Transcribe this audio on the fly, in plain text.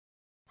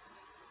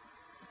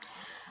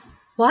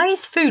Why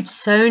is food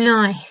so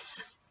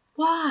nice?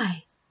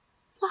 Why?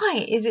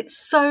 Why is it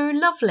so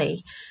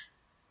lovely?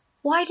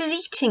 Why does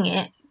eating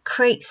it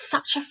create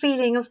such a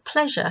feeling of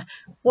pleasure?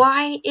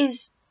 Why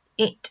is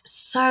it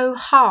so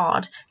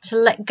hard to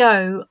let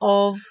go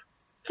of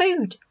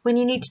food when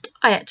you need to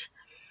diet?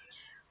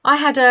 I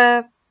had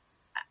a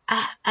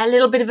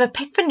little bit of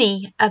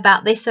epiphany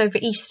about this over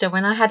Easter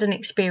when I had an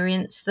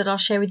experience that I'll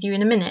share with you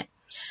in a minute.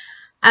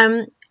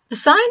 The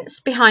science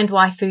behind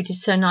why food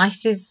is so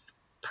nice is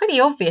pretty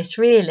obvious,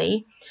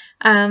 really.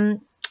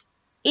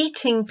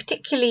 Eating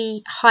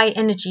particularly high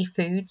energy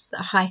foods that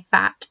are high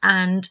fat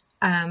and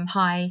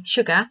high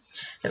sugar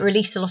that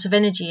release a lot of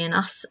energy in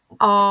us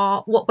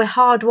are what we're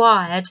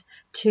hardwired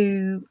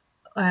to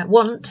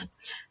want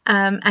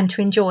and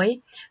to enjoy,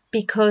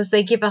 because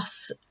they give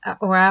us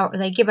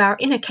they give our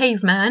inner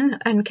caveman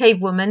and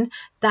cavewoman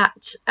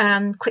that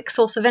quick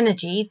source of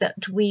energy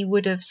that we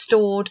would have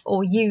stored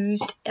or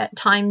used at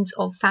times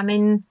of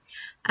famine,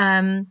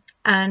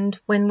 and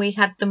when we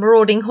had the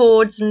marauding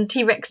hordes and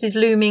T-Rexes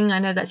looming. I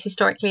know that's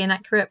historically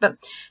inaccurate, but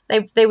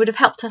they would have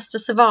helped us to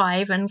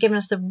survive and given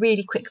us a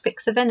really quick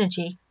fix of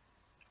energy.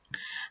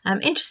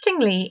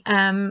 Interestingly,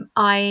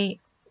 I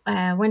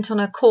went on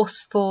a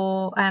course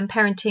for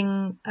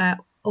parenting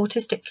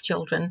autistic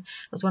children.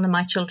 It was one of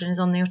my children is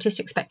on the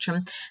autistic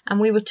spectrum, and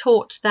we were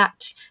taught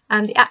that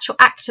the actual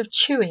act of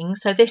chewing,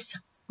 so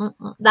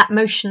that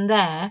motion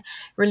there,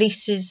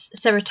 releases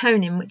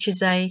serotonin, which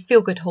is a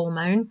feel-good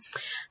hormone.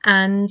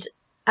 And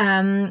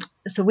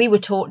so we were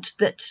taught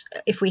that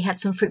if we had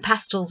some fruit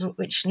pastels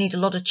which need a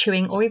lot of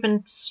chewing, or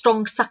even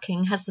strong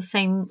sucking has the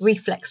same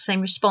reflex,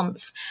 same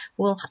response.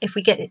 Well, if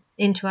we get it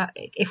into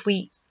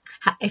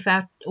if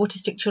our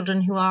autistic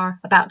children who are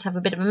about to have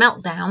a bit of a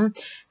meltdown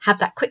have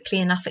that quickly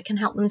enough, it can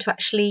help them to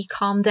actually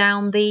calm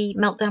down the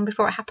meltdown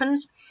before it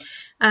happens.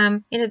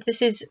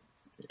 This is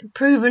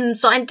proven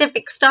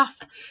scientific stuff,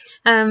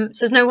 so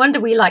it's no wonder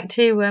we like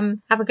to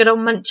have a good old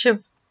munch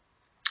of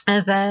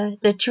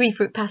the chewy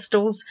fruit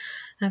pastels.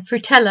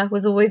 Frutella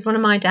was always one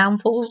of my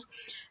downfalls.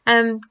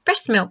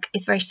 Breast milk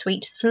is very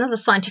sweet. It's another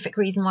scientific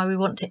reason why we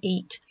want to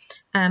eat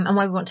and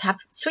why we want to have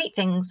sweet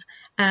things.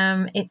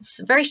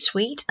 It's very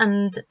sweet,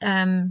 and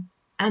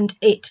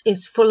it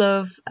is full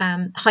of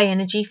high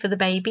energy for the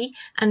baby,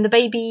 and the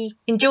baby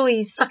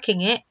enjoys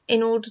sucking it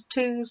in order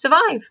to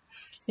survive.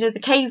 The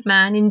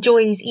caveman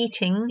enjoys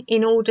eating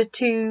in order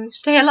to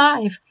stay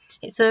alive.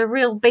 It's a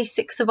real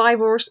basic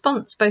survival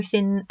response, both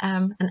in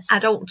an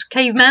adult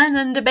caveman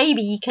and a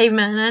baby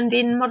caveman, and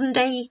in modern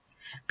day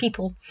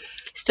people.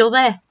 Still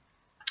there.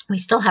 We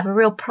still have a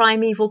real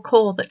primeval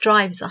core that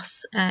drives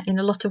us in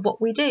a lot of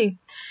what we do.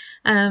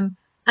 And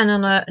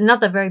on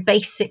another very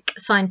basic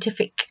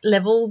scientific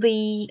level,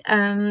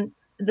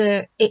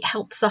 it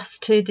helps us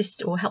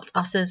helps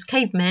us as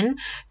cavemen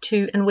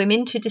and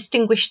women to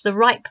distinguish the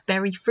ripe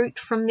berry fruit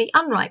from the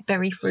unripe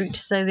berry fruit.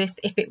 So if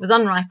it was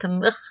unripe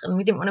and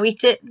we didn't want to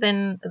eat it,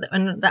 then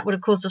that would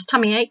have caused us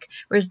tummy ache,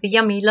 whereas the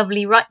yummy,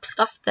 lovely, ripe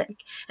stuff that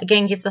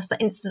again gives us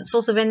that instant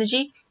source of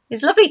energy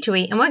is lovely to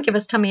eat and won't give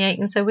us tummy ache,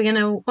 and so we're going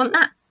to want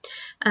that.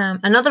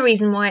 Another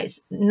reason why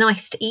it's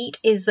nice to eat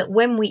is that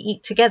when we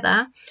eat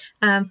together,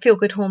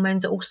 feel-good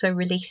hormones are also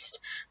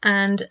released,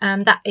 and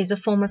that is a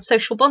form of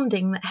social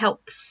bonding that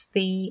helps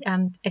the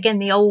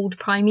old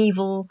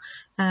primeval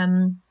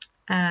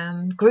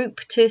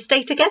group to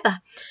stay together.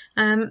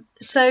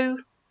 So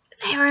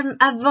there are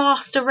a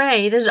vast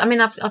array.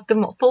 I've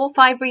given 4 or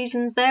 5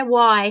 reasons there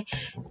why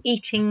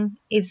eating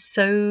is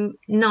so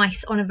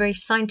nice on a very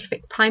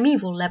scientific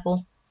primeval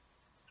level.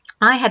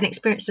 I had an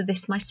experience of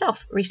this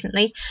myself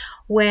recently,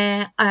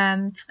 where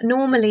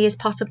normally as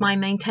part of my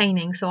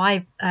maintaining, so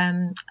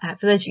for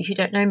those of you who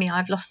don't know me,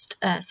 I've lost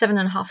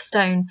 7.5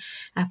 stone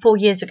 4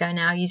 years ago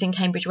now using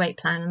Cambridge Weight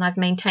Plan, and I've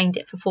maintained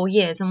it for 4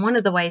 years. And one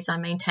of the ways I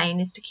maintain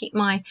is to keep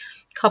my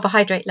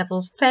carbohydrate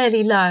levels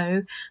fairly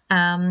low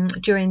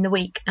during the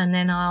week, and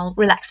then I'll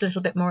relax a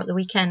little bit more at the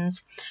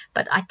weekends.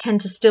 But I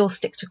tend to still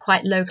stick to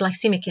quite low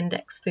glycemic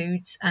index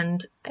foods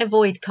and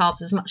avoid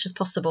carbs as much as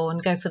possible,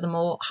 and go for the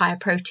more higher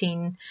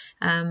protein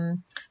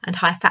and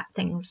high fat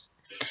things.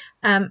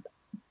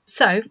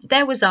 So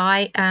there was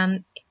I.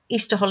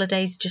 Easter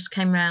holidays just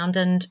came round,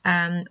 and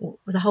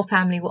the whole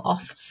family were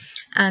off,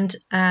 and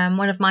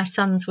one of my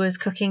sons was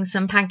cooking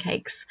some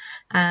pancakes,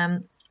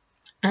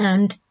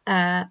 and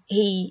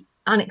he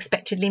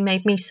unexpectedly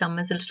made me some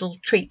as a little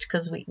treat,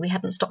 because we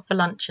hadn't stopped for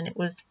lunch, and it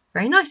was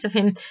very nice of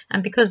him,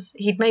 and because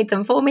he'd made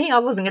them for me, I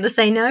wasn't going to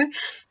say no.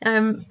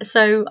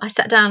 So I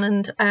sat down,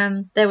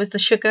 and there was the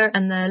sugar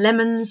and the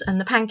lemons and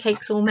the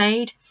pancakes all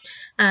made,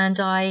 and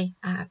I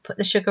put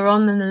the sugar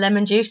on and the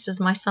lemon juice as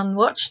my son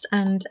watched,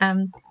 and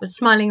was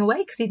smiling away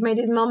because he'd made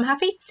his mum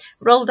happy.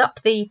 Rolled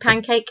up the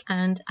pancake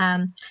and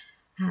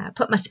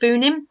put my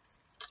spoon in,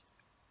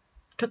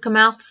 took a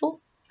mouthful.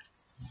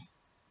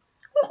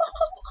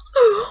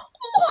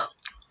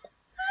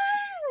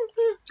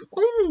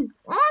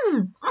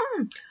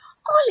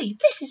 Ollie,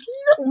 this is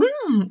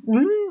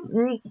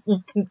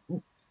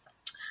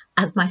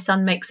as my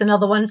son makes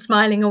another one,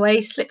 smiling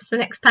away, slips the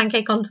next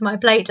pancake onto my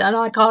plate, and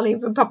I can't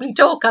even properly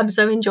talk. I'm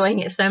so enjoying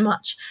it so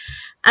much.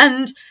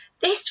 And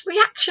this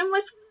reaction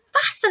was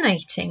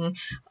fascinating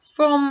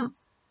from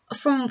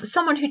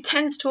someone who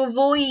tends to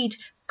avoid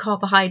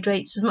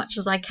carbohydrates as much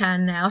as I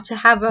can now, to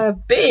have a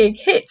big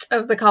hit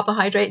of the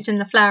carbohydrates in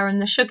the flour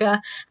and the sugar,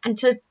 and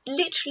to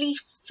literally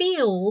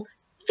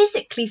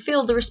physically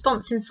feel the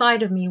response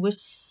inside of me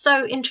was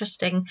so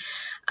interesting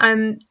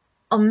on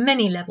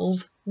many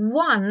levels.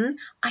 One,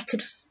 I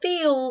could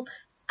feel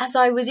as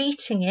I was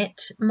eating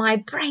it, my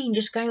brain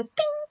just going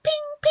ping, ping,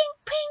 ping,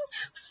 ping,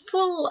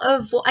 full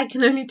of what I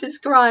can only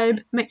describe,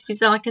 makes me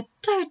sound like a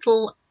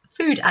total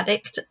food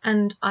addict,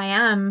 and I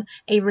am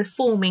a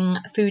reforming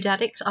food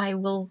addict. I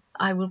will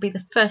be the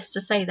first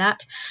to say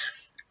that.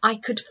 I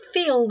could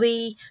feel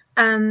the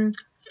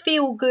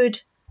feel good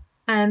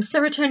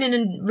serotonin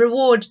and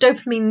reward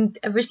dopamine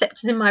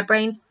receptors in my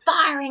brain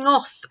firing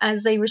off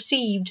as they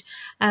received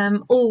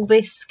all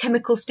this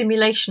chemical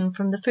stimulation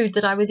from the food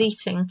that I was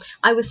eating.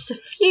 I was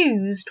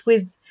suffused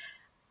with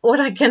what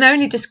I can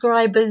only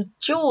describe as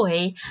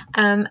joy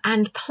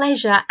and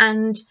pleasure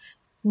and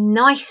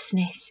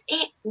niceness.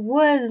 It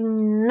was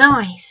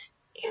nice.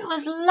 It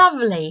was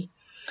lovely.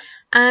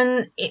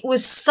 And it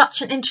was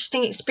such an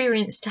interesting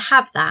experience to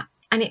have that.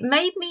 And it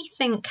made me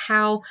think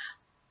how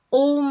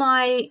all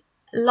my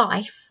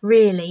life,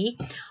 really,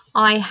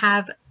 I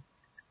have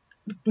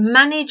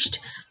managed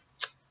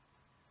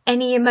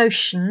any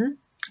emotion,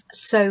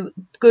 so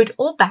good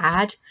or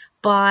bad,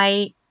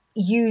 by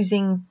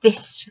using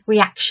this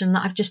reaction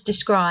that I've just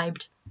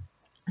described.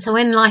 So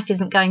when life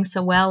isn't going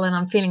so well and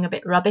I'm feeling a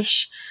bit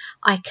rubbish,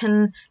 I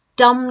can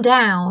dumb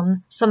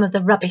down some of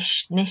the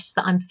rubbishness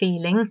that I'm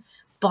feeling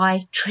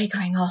by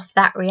triggering off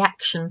that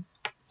reaction,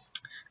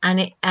 and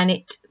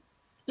it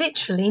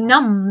literally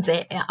numbs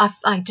it.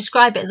 I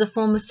describe it as a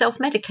form of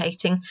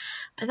self-medicating,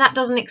 but that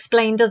doesn't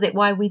explain, does it,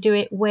 why we do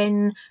it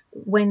when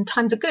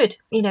times are good?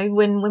 You know,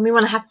 when we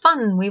want to have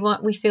fun, we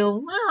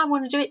feel, well, I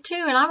want to do it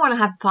too, and I want to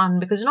have fun,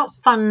 because it's not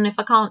fun if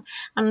I can't.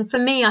 And for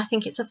me, I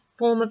think it's a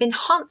form of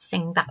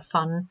enhancing that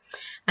fun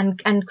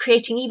and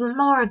creating even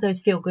more of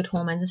those feel-good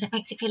hormones. It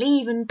makes it feel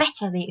even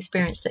better, the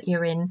experience that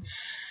you're in.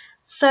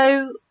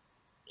 So,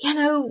 you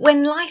know,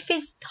 when life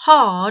is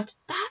hard,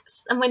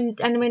 and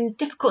when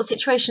difficult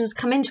situations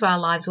come into our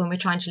lives when we're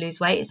trying to lose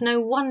weight, it's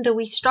no wonder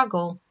we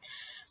struggle.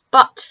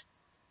 But,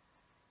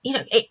 you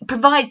know, it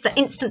provides the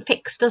instant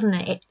fix, doesn't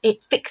it?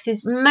 It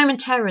fixes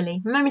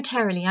momentarily.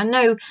 I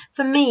know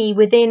for me,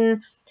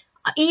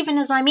 even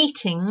as I'm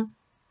eating,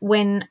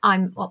 when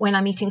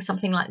I'm eating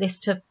something like this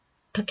to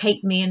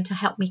placate me and to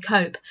help me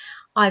cope,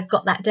 I've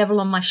got that devil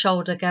on my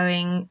shoulder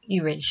going,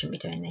 you really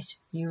shouldn't be doing this.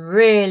 You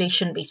really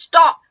shouldn't be.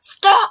 Stop.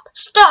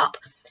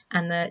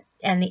 And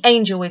the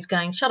angel is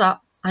going, shut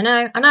up. I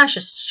know I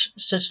should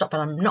stop, but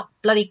I'm not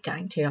bloody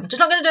going to. I'm just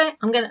not going to do it.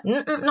 I'm going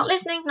to, not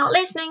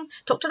listening.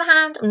 Talk to the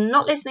hand. I'm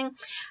not listening.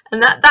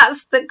 And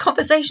that's the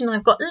conversation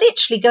I've got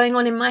literally going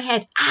on in my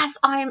head as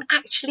I'm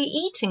actually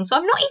eating. So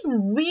I'm not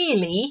even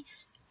really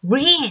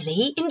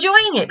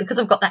enjoying it, because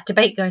I've got that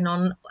debate going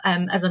on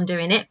as I'm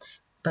doing it.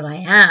 But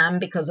I am,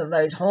 because of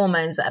those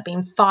hormones that have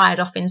been fired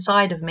off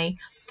inside of me.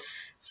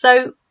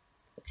 So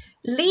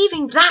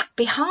leaving that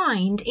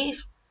behind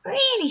is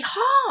really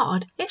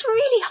hard. It's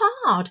really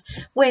hard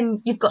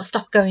when you've got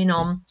stuff going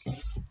on.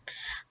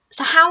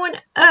 So how on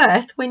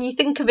earth, when you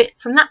think of it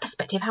from that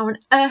perspective, how on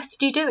earth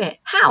do you do it?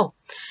 How?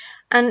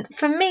 And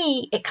for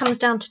me, it comes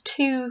down to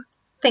two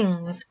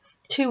things,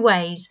 two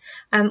ways.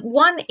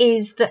 One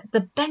is that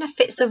the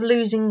benefits of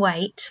losing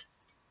weight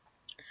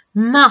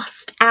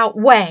must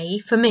outweigh,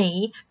 for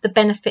me, the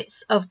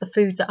benefits of the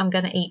food that I'm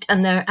going to eat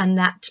and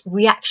that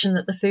reaction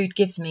that the food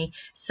gives me.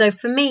 So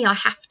for me, I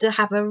have to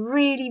have a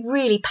really,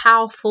 really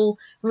powerful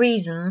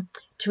reason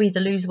to either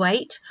lose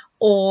weight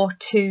or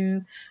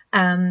to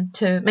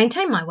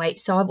maintain my weight.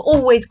 So I've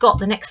always got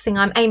the next thing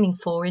I'm aiming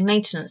for in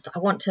maintenance that I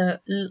want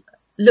to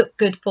look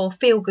good for,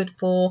 feel good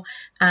for,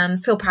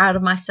 feel proud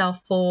of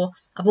myself for.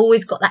 I've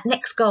always got that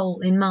next goal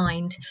in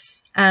mind.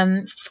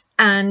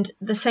 And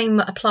the same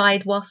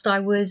applied whilst I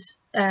was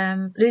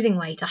losing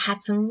weight. I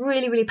had some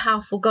really, really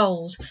powerful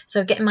goals.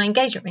 So getting my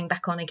engagement ring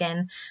back on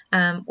again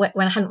when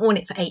I hadn't worn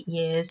it for 8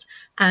 years.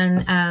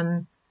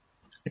 And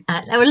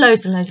there were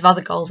loads and loads of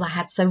other goals I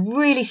had. So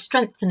really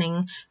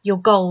strengthening your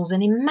goals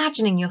and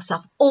imagining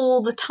yourself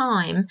all the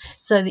time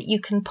so that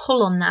you can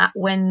pull on that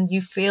when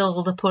you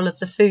feel the pull of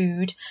the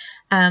food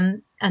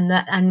and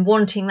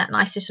wanting that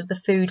niceness of the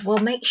food. Well,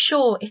 make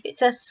sure if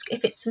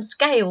it's some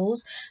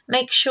scales,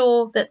 make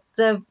sure that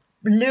the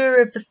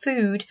lure of the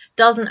food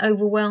doesn't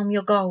overwhelm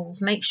your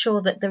goals. Make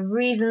sure that the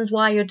reasons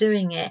why you're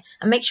doing it,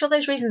 and make sure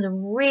those reasons are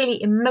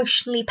really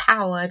emotionally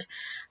powered.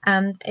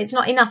 It's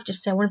not enough just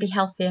to say I want to be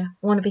healthier,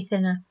 I want to be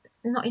thinner.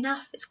 Not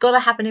enough. It's got to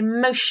have an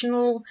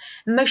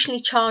emotionally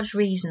charged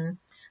reason.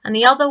 And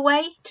the other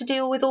way to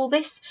deal with all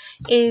this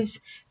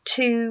is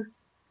to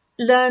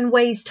learn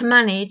ways to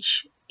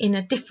manage in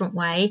a different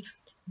way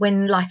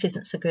when life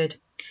isn't so good.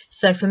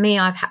 So for me,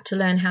 I've had to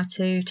learn how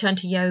to turn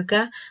to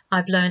yoga.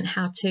 I've learned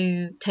how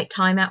to take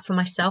time out for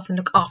myself and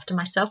look after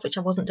myself, which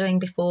I wasn't doing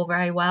before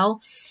very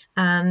well.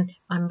 I'm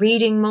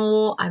reading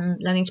more. I'm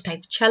learning to play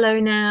the cello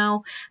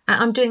now.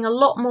 I'm doing a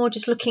lot more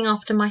just looking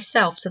after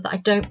myself so that I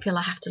don't feel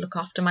I have to look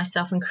after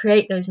myself and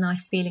create those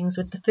nice feelings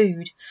with the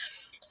food.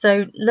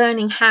 So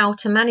learning how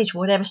to manage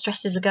whatever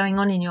stresses are going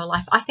on in your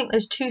life, I think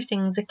those two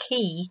things are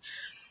key.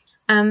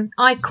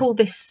 I call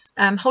this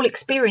whole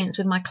experience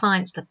with my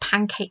clients the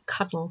pancake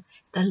cuddle.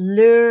 The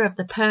lure of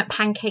the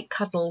pancake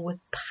cuddle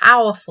was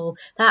powerful.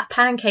 That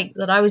pancake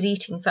that I was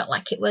eating felt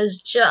like it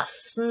was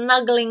just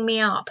snuggling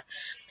me up.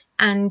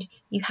 And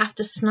you have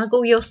to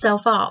snuggle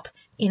yourself up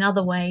in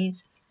other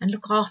ways and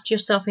look after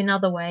yourself in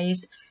other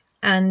ways,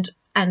 and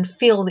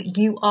feel that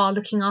you are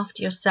looking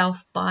after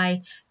yourself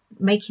by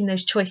making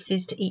those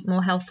choices to eat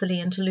more healthily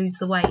and to lose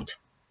the weight.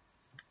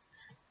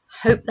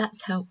 Hope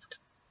that's helped.